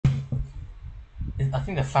I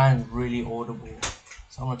think the fan's really audible,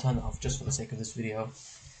 so I'm gonna turn it off just for the sake of this video.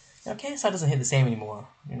 You know, KSI doesn't hit the same anymore.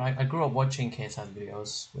 You know, I grew up watching KSI's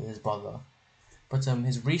videos with his brother, but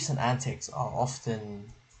his recent antics are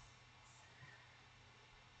often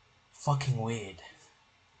fucking weird.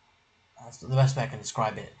 That's the best way I can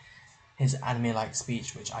describe it. His anime-like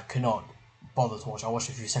speech, which I could not bother to watch. I watched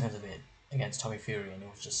a few seconds of it against Tommy Fury, and it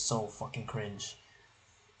was just so fucking cringe.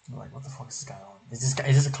 I'm like, what the fuck is this guy on? Is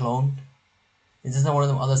this a clone? Is this not one of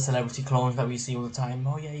them other celebrity clones that we see all the time?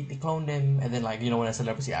 Oh yeah, they cloned him, and then like, you know, when a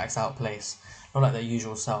celebrity acts out place, not like their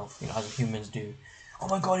usual self, you know, as humans do. Oh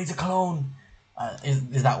my god, he's a clone.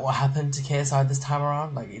 Is that what happened to KSI this time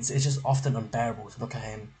around? Like, it's just often unbearable to look at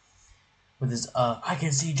him with his "I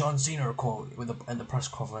can see John Cena" quote with at the press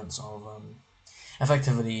conference of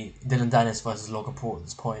effectively Dylan Dennis versus Logan Paul at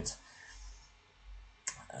this point.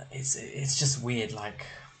 It's just weird. Like,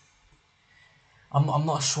 I'm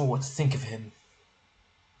not sure what to think of him.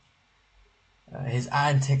 His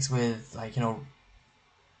antics with, like, you know,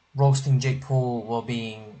 roasting Jake Paul while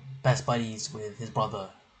being best buddies with his brother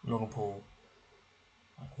Logan Paul.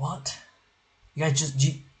 Like, what? You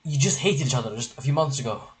just hated each other just a few months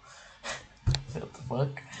ago. What the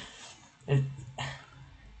fuck? It,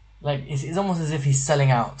 like, it's almost as if he's selling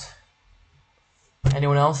out.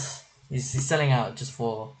 Anyone else? He's selling out just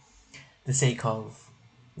for the sake of,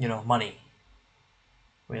 you know, money.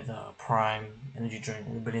 With Prime energy drink,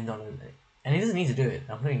 $1 billion, and he doesn't need to do it.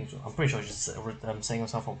 I'm pretty sure he's just setting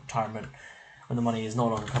himself up retirement when the money is no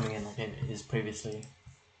longer coming in like it is previously.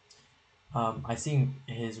 I seen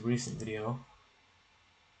his recent video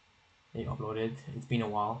he uploaded. It's been a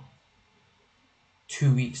while.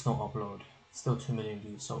 2 weeks no upload. Still 2 million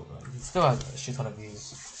views. So he still has a shit ton of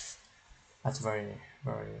views. That's very,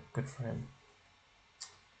 very good for him.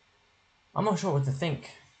 I'm not sure what to think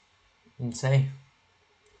and say.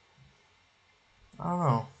 I don't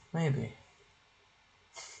know. Maybe.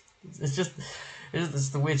 It's just it's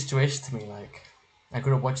the weird situation to me. Like, I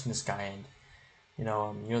grew up watching this guy, and you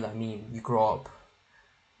know that meme. You grow up,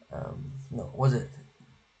 no, was it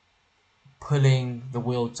pulling the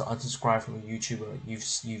will to unsubscribe from a YouTuber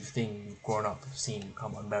you've grown up seeing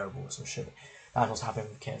become unbearable or some shit. That's what's happening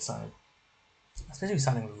with KSI, especially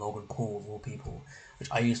signing with Logan Paul of all people, which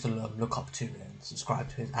I used to look up to and subscribe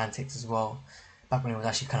to his antics as well. Back when it was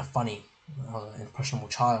actually kind of funny, when I was an impressionable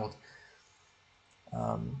child.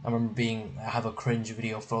 I remember I have a cringe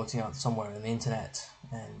video floating out somewhere on the internet,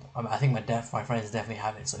 and I think my friends definitely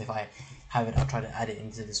have it. So if I have it, I'll try to add it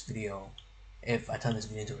into this video. If I turn this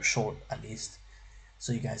video into a short, at least,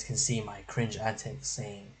 so you guys can see my cringe antics,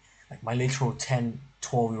 saying, like, my literal 10,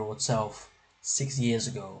 12-year-old self, 6 years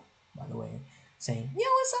ago, by the way, saying, "Yo,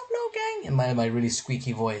 what's up, Logan?" in my really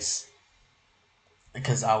squeaky voice,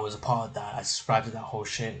 because I was a part of that. I subscribed to that whole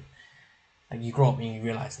shit. Like, you grow up and you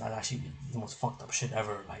realize that's actually the most fucked up shit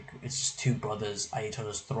ever. Like, it's just two brothers at each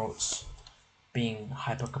other's throats, being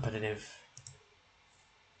hyper competitive.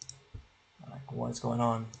 Like, what's going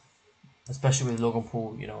on? Especially with Logan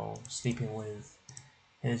Paul, you know, sleeping with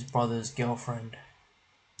his brother's girlfriend.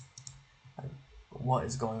 Like, what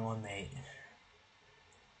is going on, mate?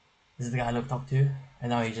 This is the guy I looked up to, and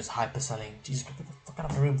now he's just hyper selling. Jesus, get the fuck out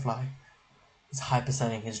of the room, fly. He's hyper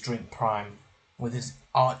selling his drink Prime with his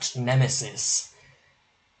arch nemesis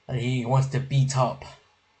that he wants to beat up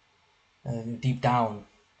deep down.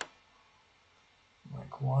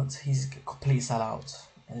 Like, what? He's a complete sellout.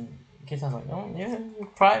 And KSI's like, oh yeah,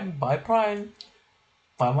 Prime, buy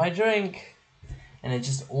my drink. And it's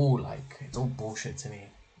just all like, it's all bullshit to me.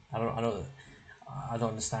 I don't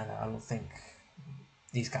understand it. I don't think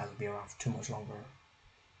these guys will be around for too much longer.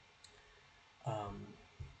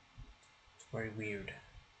 It's very weird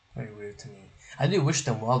to me. I do wish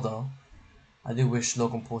them well though. I do wish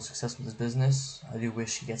Logan Paul success with his business. I do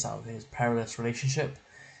wish he gets out of his perilous relationship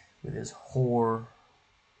with his whore.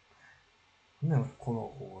 I'm not gonna call her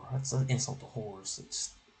a whore. That's an insult to whores.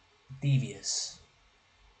 It's devious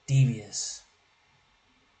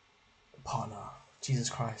partner. Jesus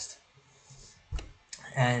Christ.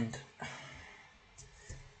 And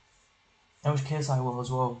I wish KSI will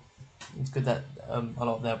as well. It's good that a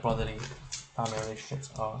lot of their brotherly family relationships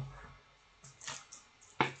are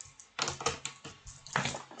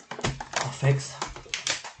fixed.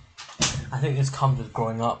 I think this comes with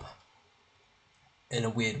growing up. In a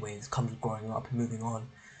weird way, this comes with growing up and moving on.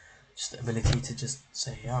 Just the ability to just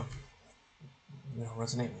say, yeah, we don't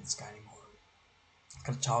resonate with this guy anymore. It's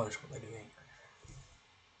kind of childish what they're doing.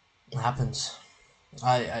 It happens.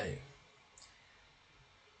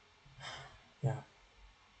 Yeah.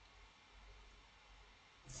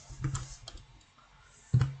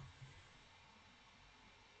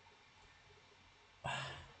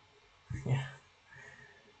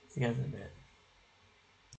 together a bit.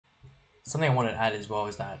 Something I wanted to add as well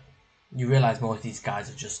is that you realize most of these guys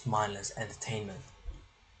are just mindless entertainment,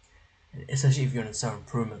 especially if you're in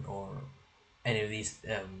self-improvement or any of these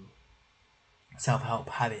self-help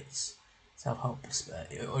habits, self-help,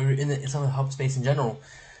 or in the self-help space in general.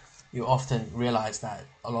 You often realize that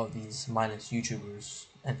a lot of these mindless YouTubers,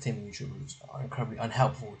 entertainment YouTubers, are incredibly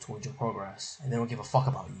unhelpful towards your progress, and they don't give a fuck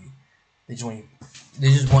about you. They just want you. They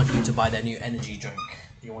just want you to buy their new energy drink.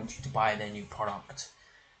 They want you to buy their new product,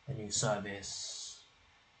 their new service,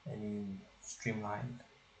 their new streamlined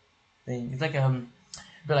thing. It's like a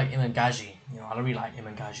bit like Iman Gaji. You know, I really like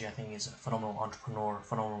Iman Gaji. I think he's a phenomenal entrepreneur,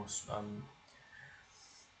 phenomenal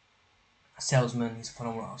salesman. He's a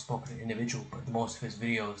phenomenal outspoken individual. But most of his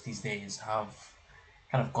videos these days have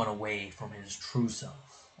kind of gone away from his true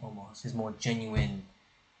self. Almost his more genuine,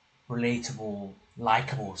 relatable,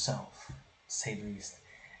 likable self, to say the least.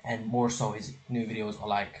 And more so, his new videos are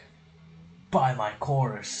like, buy my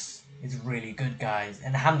course. It's really good, guys.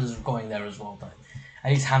 And Hamza's going there as well, but at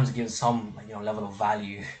least Hamza gives some, like, level of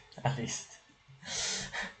value, at least.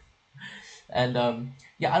 And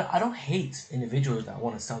yeah, I don't hate individuals that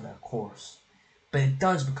want to sell their course, but it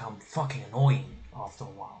does become fucking annoying after a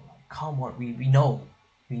while. Like, come on, we know.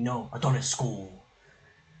 Adonis School.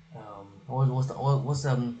 What's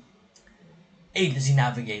Agency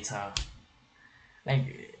Navigator,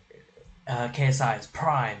 like KSI's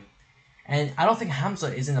Prime, and I don't think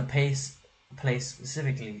Hamza is in a place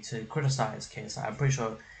specifically to criticize KSI. I'm pretty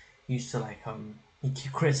sure he used to he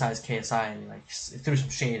criticized KSI and like threw some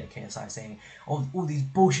shade at KSI, saying, "Oh, all these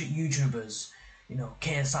bullshit YouTubers,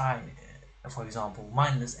 KSI, for example,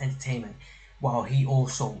 mindless entertainment." While he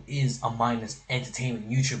also is a mindless entertainment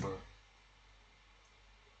YouTuber.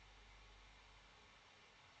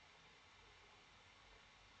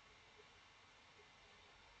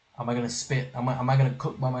 Am I gonna spit? Am I gonna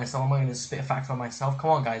cook by myself? Am I gonna spit facts by myself?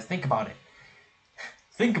 Come on, guys, think about it.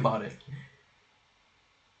 Think about it.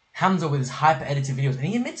 Hamza with his hyper edited videos, and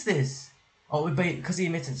he admits this. Oh, but because he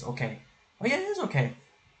admits it's okay. Oh yeah, it is okay.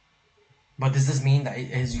 But does this mean that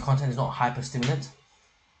his content is not hyper stimulant?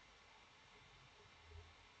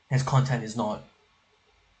 His content is not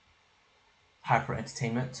hyper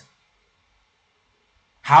entertainment?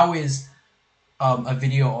 How is a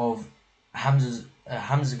video of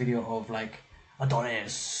Hamza's video of like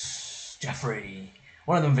Adonis, Jeffrey,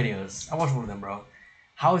 one of them videos? I watched one of them, bro.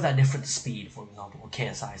 How is that different to Speed, for example, or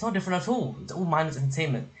KSI? It's not different at all. It's all mindless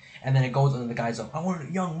entertainment. And then it goes under the guise of, I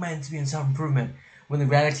want young men to be in self-improvement. When the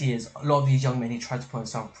reality is, a lot of these young men who try to put in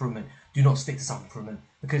self-improvement do not stick to self-improvement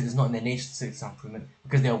because it's not in their nature to stick to self-improvement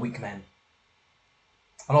because they are weak men.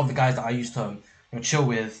 A lot of the guys that I used to chill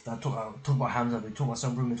with, that talk about Hamza, they talk about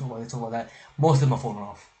self-improvement, they talk about that, most of them have fallen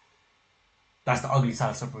off. That's the ugly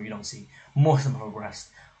side of self-improvement you don't see. Most of them have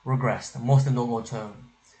regressed. Most of them don't go to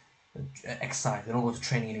exercise. They don't go to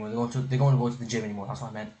training anymore. They don't go to the gym anymore. That's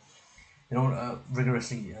what I meant. They don't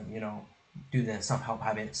rigorously, do their self-help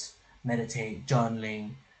habits, meditate,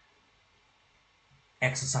 journaling,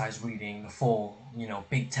 exercise, reading, the four,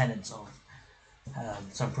 big tenets of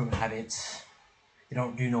self-improvement habits. They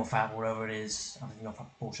don't do no fab, whatever it is. I mean, no fab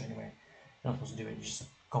bullshit anyway. You're not supposed to do it. You just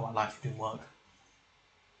go about life doing work.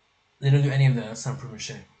 They don't do any of the self-improvement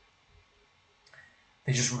shit.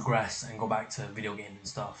 They just regress and go back to video games and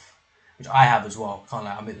stuff, which I have as well. Can't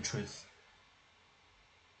lie, I'll admit the truth.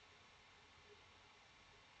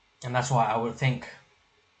 And that's why I would think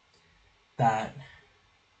that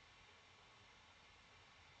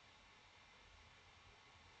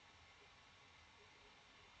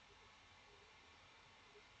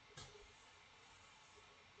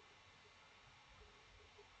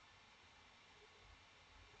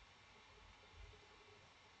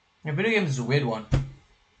video games is a weird one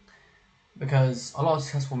because a lot of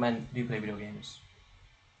successful men do play video games.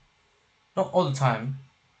 Not all the time,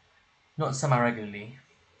 not semi-regularly,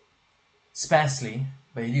 sparsely,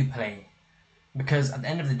 but you do play. Because at the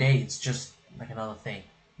end of the day, it's just like another thing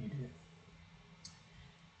you do.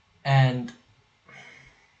 And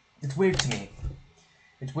it's weird to me.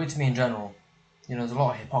 It's weird to me in general. There's a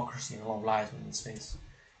lot of hypocrisy and a lot of lies in this space.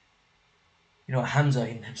 Hamza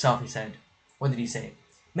himself, he said, what did he say?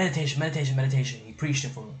 Meditation, meditation, meditation. He preached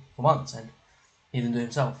it for months and he didn't do it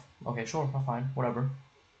himself. Okay, sure, fine, whatever.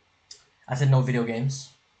 I said no video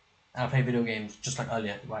games. And I play video games just like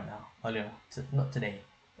earlier, right now. Not today.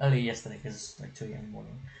 Earlier yesterday, because it's like 2 a.m. in the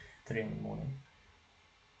morning, 3 a.m. in the morning.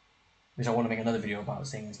 Which I want to make another video about,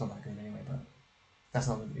 saying it's not that good anyway, but that's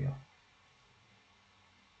another video.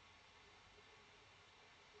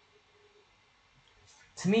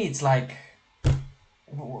 To me, it's like,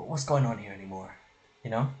 what's going on here anymore?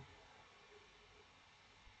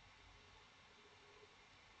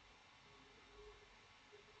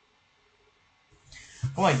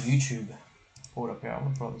 On my YouTube, pull it up here. I'm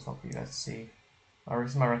gonna pull this up for you guys to see.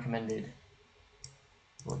 This is my recommended.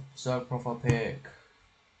 Berserk profile pic.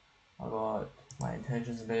 I got my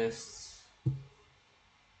intentions list.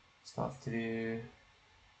 Stuff to do.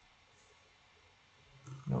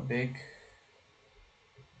 No big.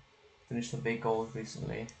 Finished some big goals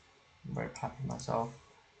recently. I'm very happy with myself.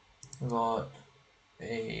 I got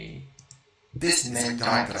a. This is a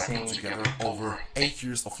guide that I put together over 8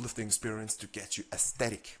 years of lifting experience to get you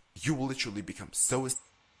aesthetic. You will literally become so aesthetic.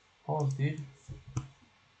 Pause, dude.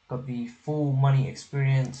 Got the full money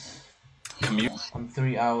experience. I'm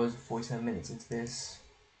 3 hours 47 minutes into this.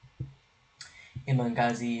 Imran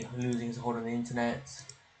Ghazi losing his hold on the internet.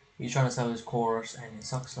 He's trying to sell his course and it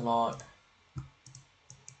sucks a lot.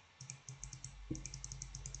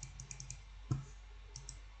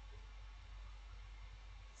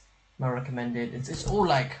 My recommended. It's all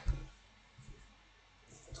like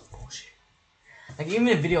bullshit. Like even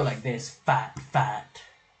a video like this, fat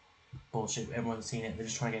bullshit. Everyone's seen it. They're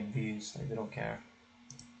just trying to get views. Like they don't care.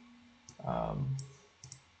 A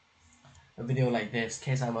video like this,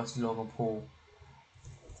 KSI versus Logan Paul.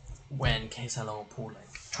 When KSI Logan Paul,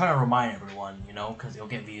 like trying to remind everyone, you know, because it'll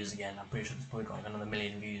get views again. I'm pretty sure it's probably got like another 1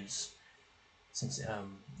 million views since it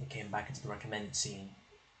came back into the recommended scene.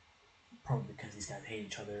 Probably because these guys hate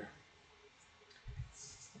each other.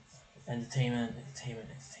 Entertainment,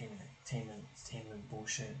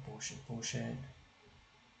 bullshit.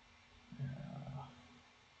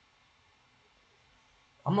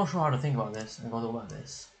 I'm not sure how to think about this and go about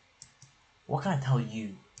this. What can I tell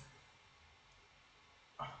you?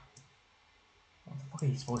 What the fuck are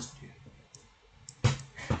you supposed to do?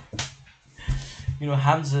 You know,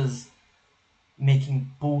 Hamza's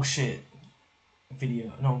making bullshit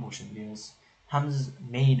videos. Hamza's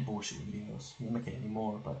made bullshit videos. He doesn't make it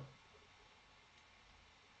anymore, but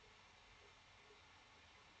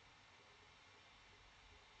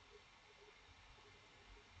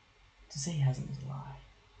to say he hasn't is a lie.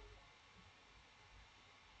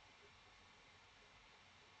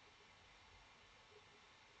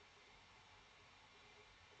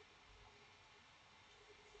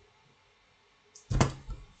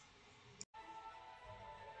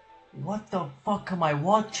 What the fuck am I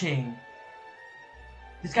watching?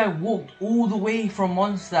 This guy walked all the way from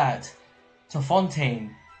Mondstadt to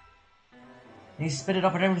Fontaine. And he sped it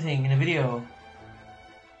up and everything in a video.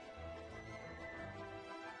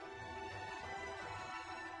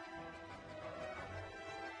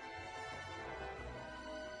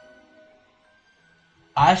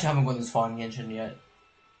 I actually haven't gone this far in Genshin yet.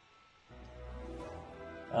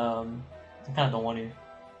 I kinda don't want to.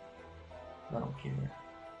 I don't care.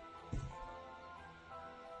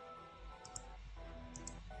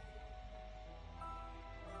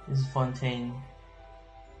 This is Fontaine.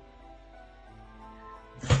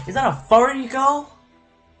 Is that a furry girl?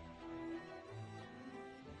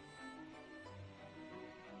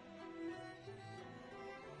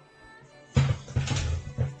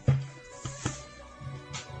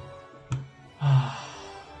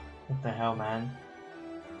 What the hell, man?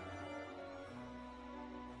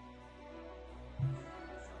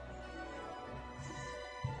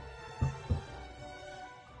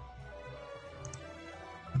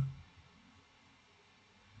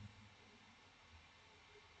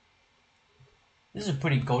 This is a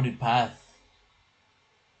pretty goated path.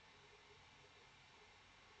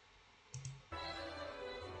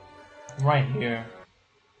 Right here.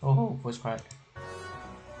 Oh, voice crack.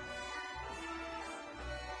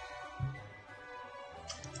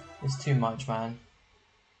 It's too much, man.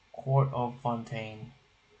 Court of Fontaine.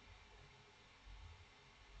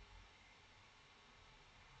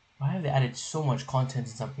 Why have they added so much content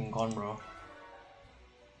since I've been gone, bro?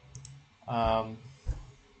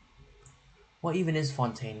 What even is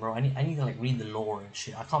Fontaine, bro? I need to like read the lore and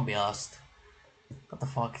shit. I can't be asked. What the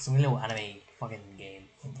fuck? It's a little anime fucking game.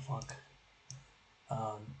 What the fuck?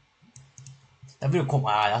 That video caught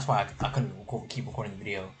my eye. That's why I couldn't keep recording the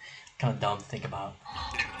video. Kind of dumb to think about.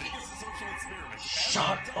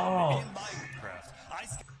 Shut up!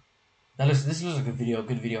 Now listen, this looks like a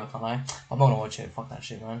good video. I can't lie. I'm not gonna watch it. Fuck that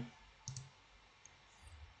shit, man.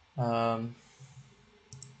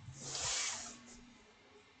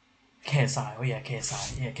 KSI. Oh yeah,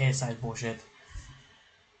 KSI. Yeah, KSI is bullshit.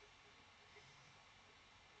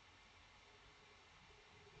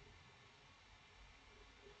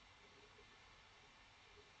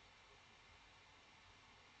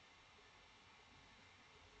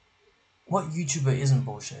 What YouTuber isn't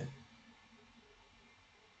bullshit?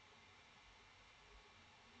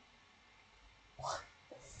 What?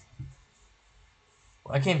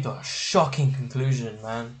 I came to a shocking conclusion,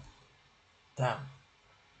 man. Damn.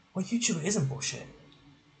 What YouTuber isn't bullshit?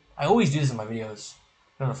 I always do this in my videos.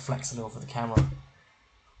 I'm gonna flex a little for the camera.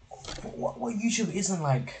 What YouTuber isn't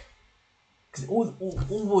like? Because all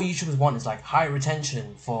what YouTubers want is like high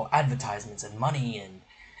retention for advertisements and money and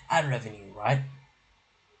ad revenue, right?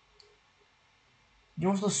 You know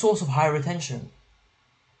what's the source of high retention?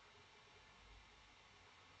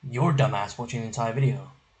 Your dumbass watching the entire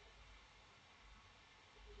video.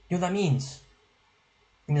 You know what that means?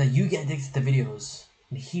 It means that you get addicted to videos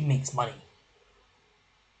and he makes money.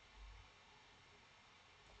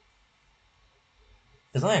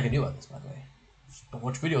 There's nothing I can do about this, by the way. Don't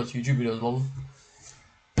watch videos, YouTube videos, lol.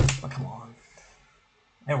 But come on.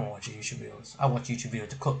 Everyone watches YouTube videos. I watch YouTube videos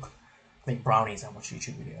to cook. Make brownies, I watch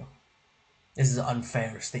YouTube video. This is an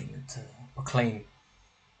unfair statement to proclaim.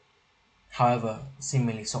 However,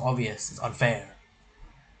 seemingly so obvious, it's unfair.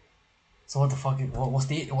 So what the fuck? What's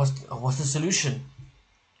the solution?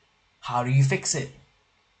 How do you fix it?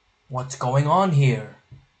 What's going on here?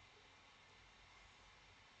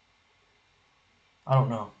 I don't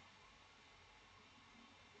know.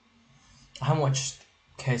 I haven't watched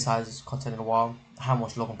KSI's content in a while. I haven't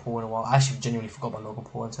watched Logan Paul in a while. I actually genuinely forgot about Logan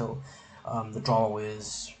Paul until the drama with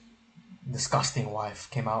his disgusting wife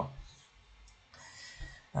came out.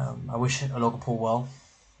 I wish Logan Paul well.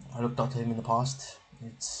 I looked up to him in the past.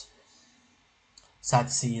 It's sad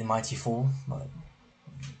to see the mighty fall, but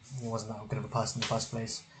he wasn't that good of a person in the first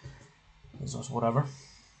place. It's also whatever.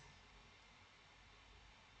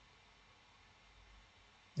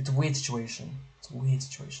 It's a weird situation. It's a weird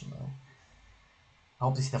situation though. I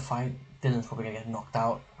hope to see the fight. Dylan's probably gonna get knocked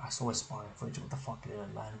out. I saw his sparring footage. What the fuck,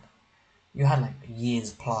 Dylan, man? You had like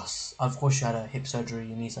years plus. Of course, you had a hip surgery,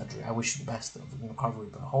 knee surgery. I wish you the best of recovery,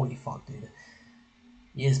 but holy fuck, dude.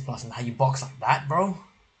 Years plus, and how you box like that, bro?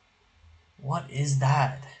 What is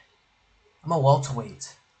that? I'm a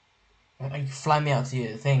welterweight. You fly me out to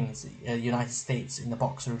your things, United States, in the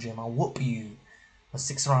boxer gym. I'll whoop you for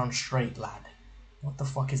 6 rounds straight, lad. What the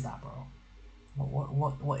fuck is that, bro?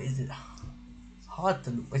 What is it?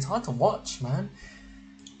 It's hard to watch, man.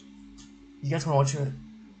 You guys wanna watch it?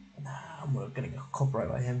 Nah, I'm gonna get copyright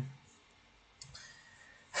by him.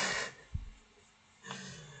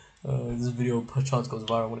 This video per chance goes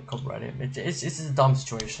viral when it copyright him. It's a dumb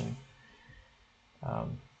situation. I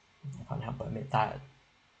can't help but admit that.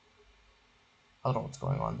 I don't know what's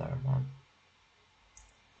going on there, man.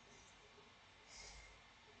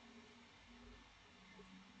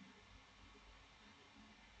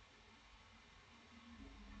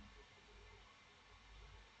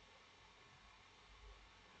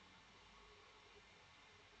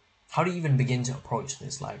 How do you even begin to approach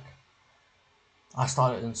this? Like, I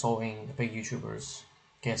started insulting the big YouTubers,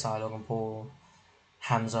 KSI, Logan Paul,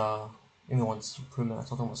 Hamza. Everyone wants improvement. I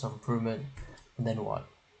told them about self improvement, and then what?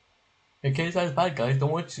 Hey, KSI is bad, guys.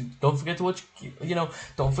 Don't forget to watch.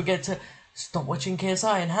 Don't forget to stop watching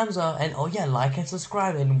KSI and Hamza, and oh yeah, like and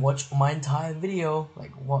subscribe and watch my entire video.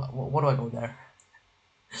 Like, what do I go there?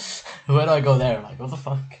 Where do I go there? Like, what the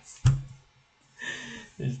fuck?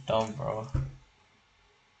 It's dumb, bro.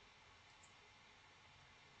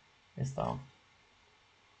 It's dumb.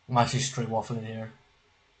 I'm actually straight waffling here.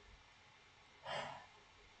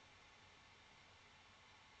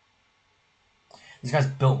 These guys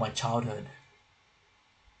built my childhood.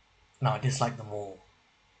 Now I dislike them all.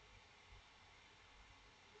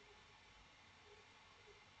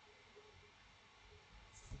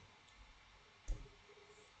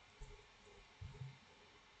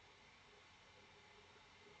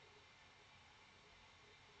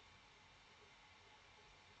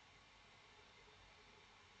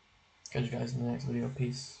 Catch you guys in the next video.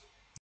 Peace.